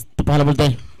जबरदस्त पाहायला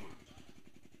बोलतोय.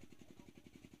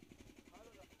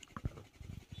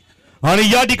 आणि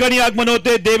या ठिकाणी आगमन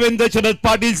होते देवेंद्र शरद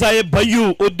पाटील साहेब भैयू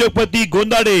उद्योगपती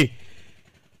Gondade.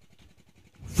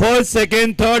 First,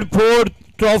 second, third, fourth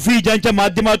trophy ज्यांच्या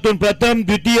माध्यमातून प्रथम,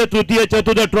 द्वितीय, तृतीय,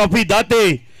 चतुर्थ ट्रॉफी दाते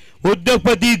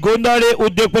उद्योगपती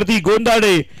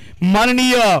गोंदाडे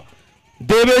माननीय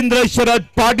देवेंद्र शरद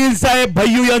पाटील साहेब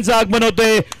भैयू यांचं आगमन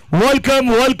होते.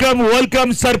 Welcome welcome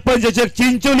welcome. सरपंच चषक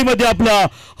चिंचोली मध्ये आपलं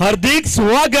हार्दिक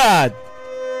स्वागत.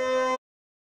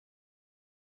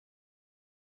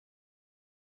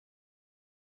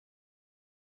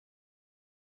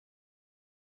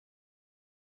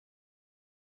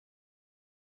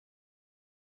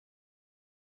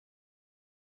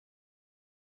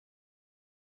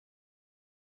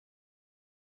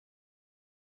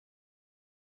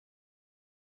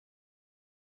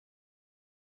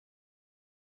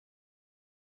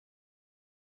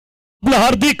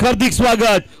 हार्दिक हार्दिक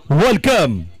स्वागत.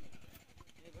 वेलकम.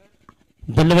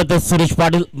 धन्यवाद सुरेश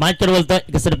पाटील. मॅच बोलतोय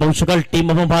एका साईड पाहू शकाल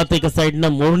टीम आपण पाहतो. एका साईडनं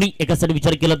मोरणी, एका साईड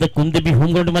विचार केला तर कुंदे बी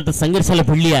होम ग्राउंड मात्र संघर्षाला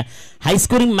भिडली आहे. हाय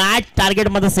स्कोरिंग मॅच टार्गेट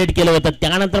मध्ये सेट केलं होतं.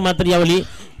 त्यानंतर मात्र यावेळी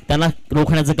त्यांना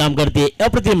रोखण्याचं काम करते.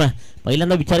 अप्रतिम.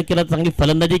 पहिल्यांदा विचार केला चांगली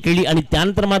फलंदाजी केली आणि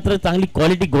त्यानंतर मात्र चांगली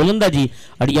क्वालिटी गोलंदाजी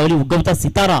आणि यावेळी उगवता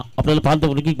सितारा आपल्याला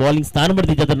पाहतो की बॉलिंग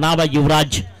स्थानावरती ज्याचं नाव आहे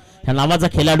युवराज ह्या नावाचा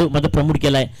खेळाडू मध्ये प्रमोट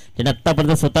केलाय. ज्याने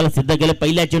आतापर्यंत स्वतःला सिद्ध केलं.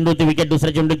 पहिल्या चेंडूवरती विकेट,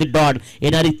 दुसऱ्या चेंडूवरती डॉट.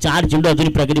 येणारी 4 चेंडू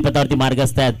अजूनही प्रगतीपथावरती मार्ग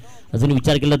असतात. अजून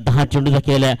विचार केला 10 चेंडूचा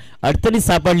खेळ आहे. अडचणीत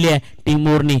सापडली आहे टीम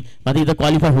मोरनी. मात्र इथं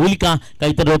क्वालिफाय होईल का?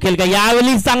 काहीतरी रोखेल का?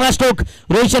 यावेळी चांगला stroke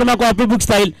Rohit Sharma copy book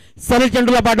style सरळ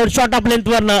चेंडूला पाठवून शॉर्ट ऑफ लेंथ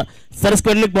वरनं सरस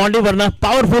कडलिक बाउंड्री वरनं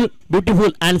पॉवरफुल,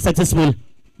 ब्युटिफुल अँड सक्सेसफुल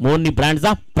मोरनी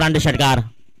ब्रँडचा प्रांड षटकार.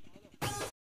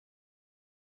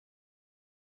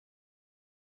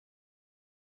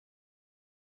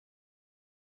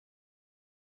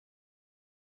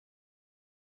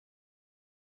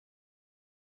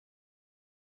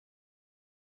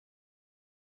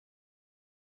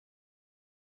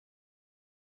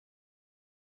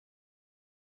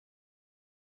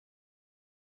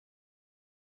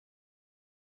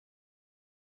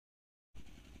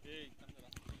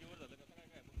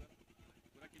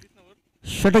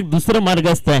 षटक दुसरं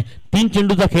मार्गस्थ आहे. 3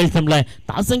 चेंडूचा खेळ संपलाय.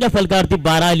 धावसंख्या फलकावरती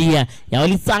 12 आली आहे.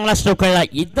 यावेळी चांगला स्ट्रोक खेळला.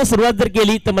 इथं सुरुवात जर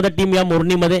केली तर माझा टीम या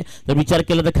मोरणीमध्ये जर विचार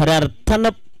केला तर खऱ्या अर्थानं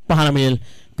पाहायला मिळेल.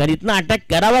 कारण इतना अटॅक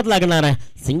करावाच लागणार है.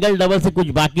 सिंगल डबल से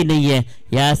कुछ बाकी नहीं है.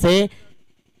 यहाँ से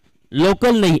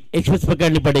लोकल नहीं एक्सप्रेस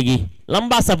पकड़नी पड़ेगी.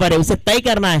 लंबा सफर है, उसे तय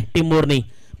करना है टीम मोरनी.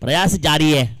 प्रयास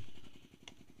जारी है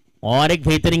और एक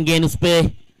बेहतरीन गेंद उस पे.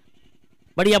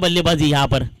 बढ़िया बल्लेबाजी यहाँ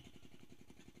पर.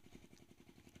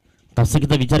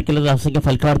 धावसंख्येचा विचार केला तर धावसंख्या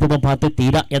फलकावरती आपण पाहतोय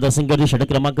 13 या धावसंख्येवरती षटक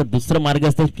क्रमांक दुसरं मार्ग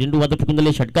असते. चेंडू मात्र फेकून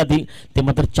दिले षटकातील ते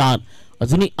मात्र 4.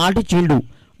 अजूनही 8 चेंडू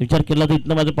विचार केला तर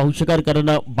इथनं मात्र पाहू शकाल. कारण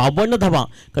 52 धावा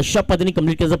कशा पद्धतीने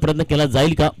कंप्लीट करायचा प्रयत्न केला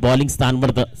जाईल का? बॉलिंग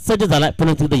स्थानवर सज्ज झालाय.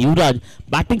 पुन्हा एकदा युवराज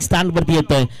बॅटिंग स्थानवरती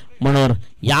येतोय. म्हणून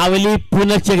यावेळी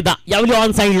पुन्हा एकदा यावेळी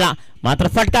ऑन साइडला मात्र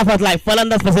फटका फसलाय.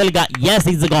 फलंदाज फसेल का? Yes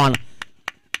is gone.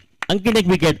 अंकित एक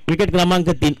विकेट क्रमांक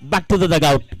 3 back to the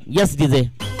dugout. Yes DJ.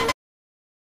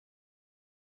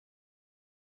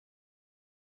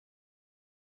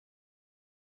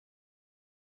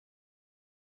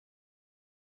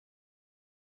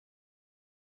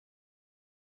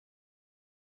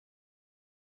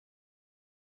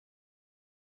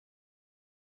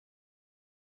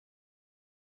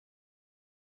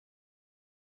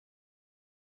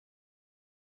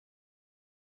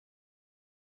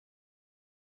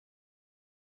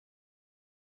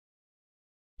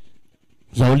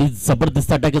 यावेळी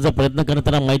जबरदस्त अटॅकचा प्रयत्न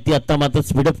करताना माहिती आता मात्र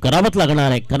स्पीडअप करावाच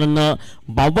लागणार आहे, कारण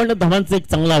 52 धावांचं एक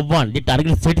चांगलं आव्हान जे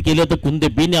टार्गेट सेट केलं होतं कुंदे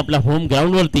बीने आपल्या होम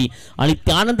ग्राउंडवरती, आणि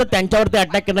त्यानंतर त्यांच्यावरती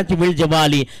अटॅक करण्याची वेळ जेव्हा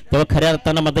आली तेव्हा खऱ्या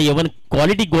अर्थानं मात्र एवन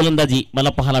क्वालिटी गोलंदाजी मला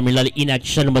पाहायला मिळाली इन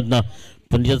ॲक्शन मधनं.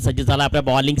 पुन्हा सज्ज झाला आपल्या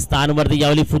बॉलिंग स्थानवरती,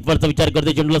 यावेळी फुटवरचा विचार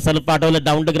करते, चेंडूला सरळ पाठवलं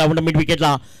डाऊन द ग्राउंड मिड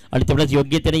विकेटला, आणि तेवढंच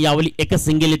योग्य त्याने यावेळी एकच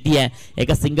सिंगल येते आहे.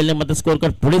 एका सिंगलने मध्ये स्कोर कर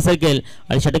पुढे सरकेल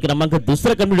आणि षटक क्रमांक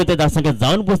दुसरं कम्प्लीट होते. धावसंख्या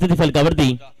जाऊन पोहोचते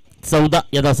फलकावरती 14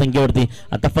 या धावसंख्येवरती.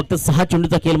 आता फक्त 6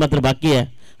 चेंडूचा खेळ मात्र बाकी आहे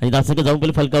आणि धावसंख्या जाऊन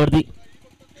पहिले फलकावरती.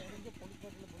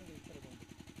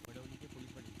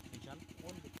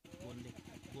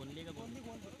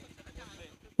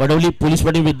 वडवली पोलीस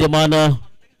पाटील विद्यमान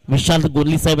विशाल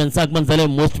गोरली साहेब यांचं आगमन झालंय.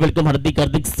 मोस्ट वेलकम, हार्दिक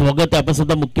हार्दिक स्वागत आहे. आपण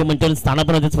सुद्धा मुख्य मंचावर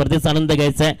स्थानापन्न स्पर्धेचा आनंद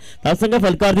घ्यायचा आहे. धावसंख्या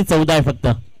फलकावरती 14 आहे फक्त.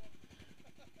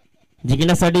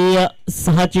 जिंकण्यासाठी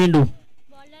 6 चेंडू.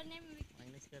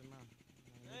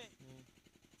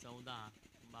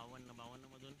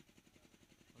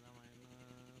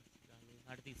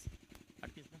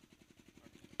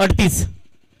 अडतीस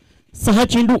 6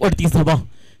 चेंडू 38 धावा.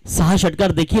 6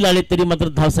 षटकार देखील आले तरी मात्र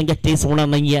धावसंख्या टेस्ट होणार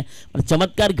नाहीये. पण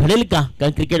चमत्कार घडेल का?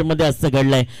 कारण क्रिकेटमध्ये असं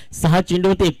घडलंय. 6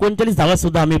 चेंडूवरती 39 धावा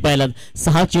सुद्धा आम्ही पाहिल्यात,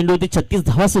 6 चेंडूवरती 36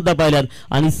 धावा सुद्धा पाहिल्यात,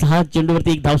 आणि 6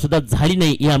 चेंडूवरती एक धाव सुद्धा झाली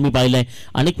नाही हे आम्ही पाहिलंय.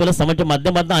 अनेक वेळा समाजाच्या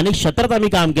माध्यमातून अनेक क्षेत्रात आम्ही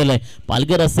काम केलंय.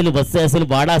 पालघर असेल, वसई असेल,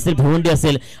 वाडा असेल, भिवंडी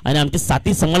असेल, आणि आमचे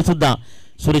साथी समाज सुद्धा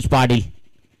सुरेश पाटील.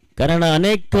 कारण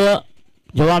अनेक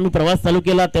जेव्हा आम्ही प्रवास चालू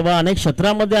केला तेव्हा अनेक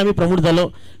क्षेत्रामध्ये आम्ही प्रमुख झालो.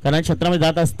 कारण क्षेत्रामध्ये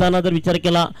जात असताना जर विचार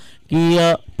केला की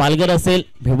पालघर असेल,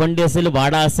 भिवंडी असेल,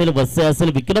 वाडा असेल, वसई असेल,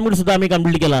 विक्रमगड सुद्धा आम्ही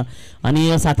कंप्लीट केला.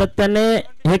 आणि सातत्याने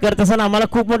हे करत असताना आम्हाला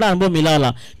खूप मोठा अनुभव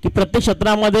मिळाला की प्रत्येक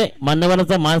क्षेत्रामध्ये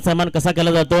मान्यवरांचा मान सन्मान कसा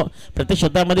केला जातो, प्रत्येक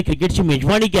क्षेत्रामध्ये क्रिकेटची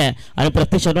मेजवानी काय आणि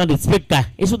प्रत्येक क्षेत्रामध्ये रिस्पेक्ट काय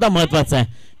हे सुद्धा महत्त्वाचं आहे.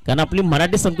 कारण आपली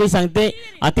मराठी संस्कृती सांगते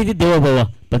अतिथी देवो भव.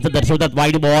 त्यांचं दर्शवतात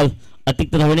वाईट बॉल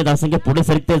अतिरिक्त धावेने धावसंख्या पुढे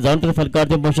सरकते जाऊन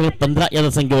फलकावरती पोहोचले 15 या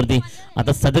धावसंख्येवरती.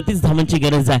 आता 37 धावांची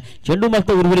गरज आहे. चेंडू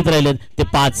मात्र उर्वरित राहिलेत ते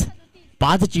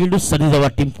 5 चेंडू सदी धावा.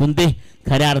 टीम कुंदे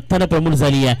खऱ्या अर्थानं प्रमुख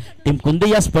झाली आहे. टीम कुंदे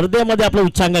या स्पर्धेमध्ये आपला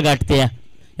उच्चांक गाठते.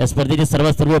 या स्पर्धेचे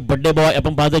सर्व बड्डे बॉय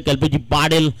आपण पाहतोय कल्पेजी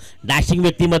पाटील, डॅशिंग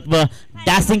व्यक्तिमत्व,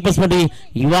 डॅशिंग पर्सनॅलिटी,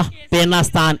 युवा प्रेरणा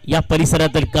स्थान या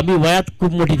परिसरातील कमी वयात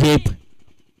खूप मोठी झेप.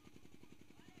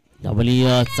 यावेळी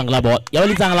चांगला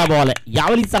बॉल आहे.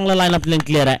 यावेळी चांगला लाईन अप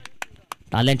क्लिअर आहे.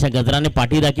 टाल्यांच्या गजराने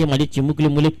पाठी राखी माझी चिमुकली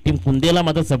मुली टीम कुंदेला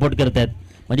मात्र सपोर्ट करतात.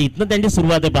 म्हणजे इथनं त्यांची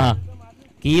सुरुवात आहे. पहा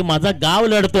की माझा गाव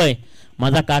लढतोय,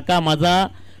 माझा काका, माझा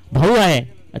भाऊ आहे,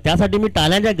 त्यासाठी मी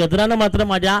टाल्यांच्या गजरानं मात्र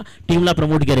माझ्या टीमला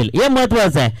प्रमोट करेल. हे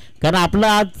महत्वाचं आहे. कारण आपलं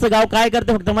आजचं गाव काय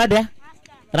करते फक्त माहिती आहे,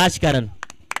 राजकारण.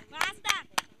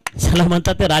 ज्याला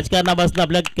म्हणतात ते राजकारणापासून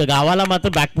आपल्या गावाला मात्र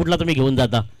बॅकफुटला तुम्ही घेऊन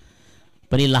जाता.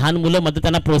 पण ही लहान मुलं मात्र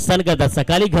त्यांना प्रोत्साहन करतात.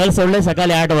 सकाळी घर सोडले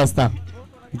सकाळी 8 वाजता,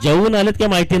 जेवून आलेत काय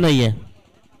माहिती नाहीये,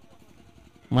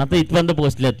 मात्र इथपर्यंत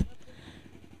पोहोचलेत.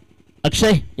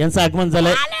 अक्षय यांचं आगमन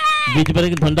झालंय.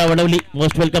 बीजपर्यंत धोंडा वडवली.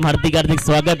 मोस्ट वेलकम, हार्दिक हार्दिक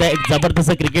स्वागत आहे. एक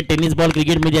जबरदस्त क्रिकेट टेनिस बॉल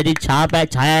क्रिकेट मध्ये याची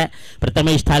छाया आहे.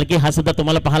 प्रथमेश ठालके हा सुद्धा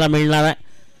तुम्हाला पाहायला मिळणार आहे.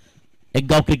 एक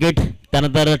गाव क्रिकेट,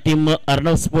 त्यानंतर टीम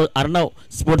अर्णव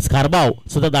स्पोर्ट्स खारबाव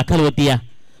सुद्धा दाखल होती. या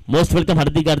मोस्ट वेलकम,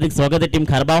 हार्दिक हार्दिक स्वागत आहे टीम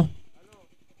खारबाव.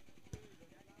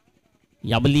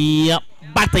 यावली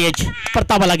बॅक एज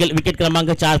परतावा लागेल विकेट क्रमांक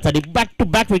 4 साठी. Back to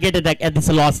back wicket attack at this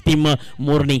loss. Team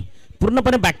मोरनी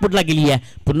पूर्णपणे बॅकफुटला गेली आहे,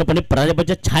 पूर्णपणे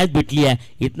पराजयाच्या छायेत भेटली आहे.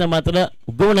 इथनं मात्र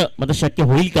उगवणं मात्र शक्य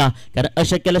होईल का? कारण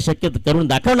अशक्याला शक्य करून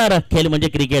दाखवणारा खेळ म्हणजे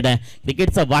क्रिकेट आहे.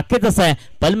 क्रिकेटचं वाक्यच असं आहे,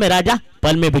 पल में राजा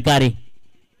पल में भिकारी.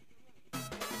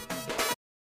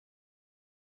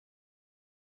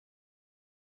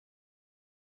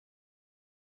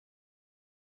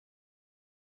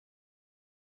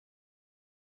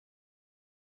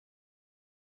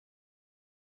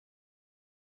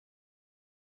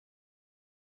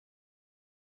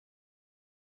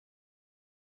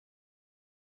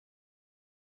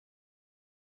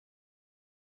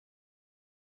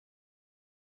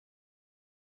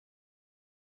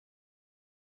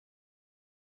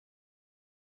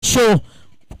 Show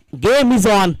game is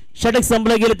on. षटक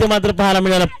संपलं गेलं ते मात्र पाहायला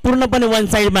मिळालं. पूर्णपणे one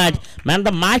side match. Man the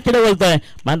match कडे बोलतोय.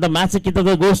 मॅन द मॅच किती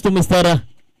गोष्ट मिस्टर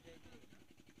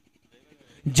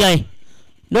जय,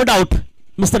 नो डाऊट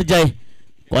मिस्टर जय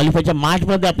क्वालिफायच्या मॅच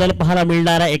मध्ये आपल्याला पाहायला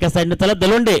मिळणार आहे. एका साइडने चला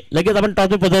दलोंडे लगेच आपण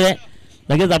टॉपिक बदलूया.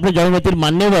 लगेच आपले जॉईन होतील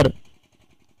मान्यवर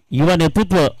युवा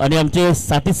नेतृत्व आणि आमचे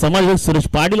साथी समाज सुरेश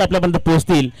पाटील आपल्यापर्यंत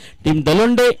पोहोचतील. टीम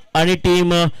दलोंडे आणि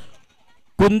टीम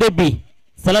कुंदे बी.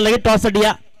 चला लगेच टॉस साठी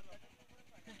या.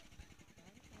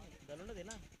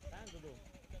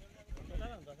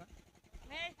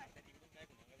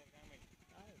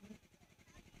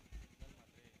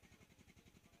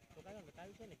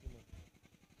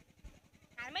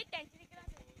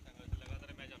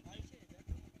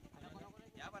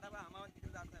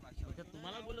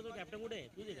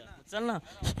 चल ना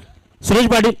सुरेश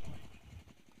पाटील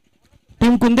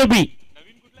टीम कुंदे बी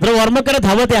जरा वॉर्मअप करा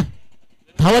धावत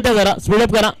या जरा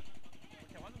स्पीडअप करा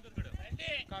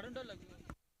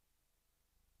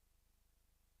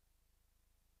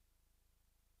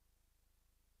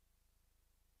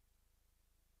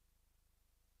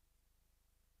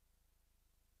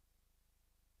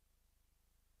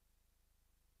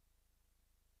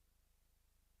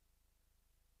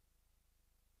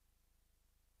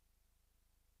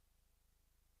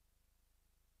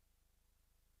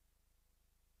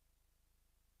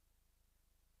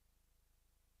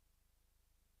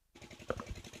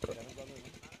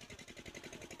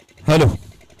हॅलो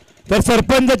तर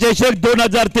सरपंच चषक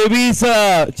 2023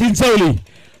 चिंचवली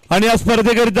आणि या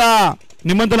स्पर्धेकरिता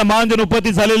निमंत्रण देऊन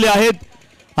उपस्थित झालेले आहेत.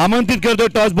 आमंत्रित करतो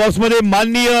टॉस बॉक्स मध्ये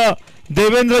माननीय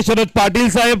देवेंद्र शरद पाटील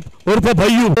साहेब उर्फ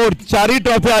भैयू. 4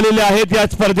 ट्रॉफी आलेल्या आहेत या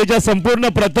स्पर्धेच्या संपूर्ण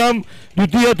प्रथम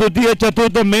द्वितीय तृतीय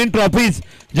चतुर्थ मेन ट्रॉफीज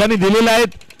ज्यांनी दिलेल्या आहेत.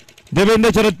 देवेंद्र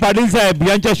शरद पाटील साहेब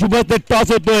यांच्या शुभ हस्ते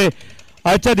टॉस होतोय.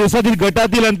 आजच्या दिवसातील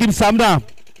गटातील अंतिम सामना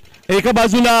एका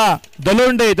बाजूला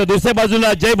दलोंडे तर दुसऱ्या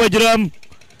बाजूला जय बजरंग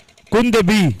कुंदे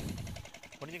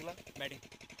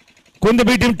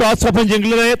बी टीम टॉस आपण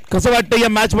जिंकलेले आहेत. कसं वाटतं या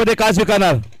मॅच मध्ये काय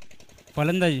स्वीकारणार?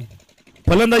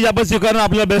 फलंदाजी आपण स्वीकारणार.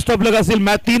 आपल्याला बेस्ट ऑफ लक असेल.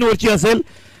 मॅच 3 ओव्हरची असेल.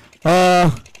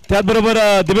 त्याचबरोबर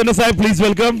देवेंद्र साहेब प्लीज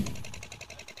वेलकम.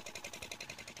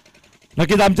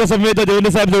 नक्कीच आमच्या समेत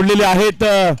देवेंद्र साहेब जोडलेले आहेत.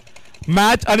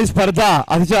 मॅच आणि स्पर्धा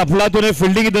अतिशय अफलातून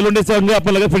फिल्डिंग दलोंडे संघ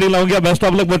आपण लगेच फिल्डिंग लावून घ्या. Best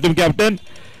of luck team captain.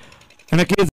 नक्कीच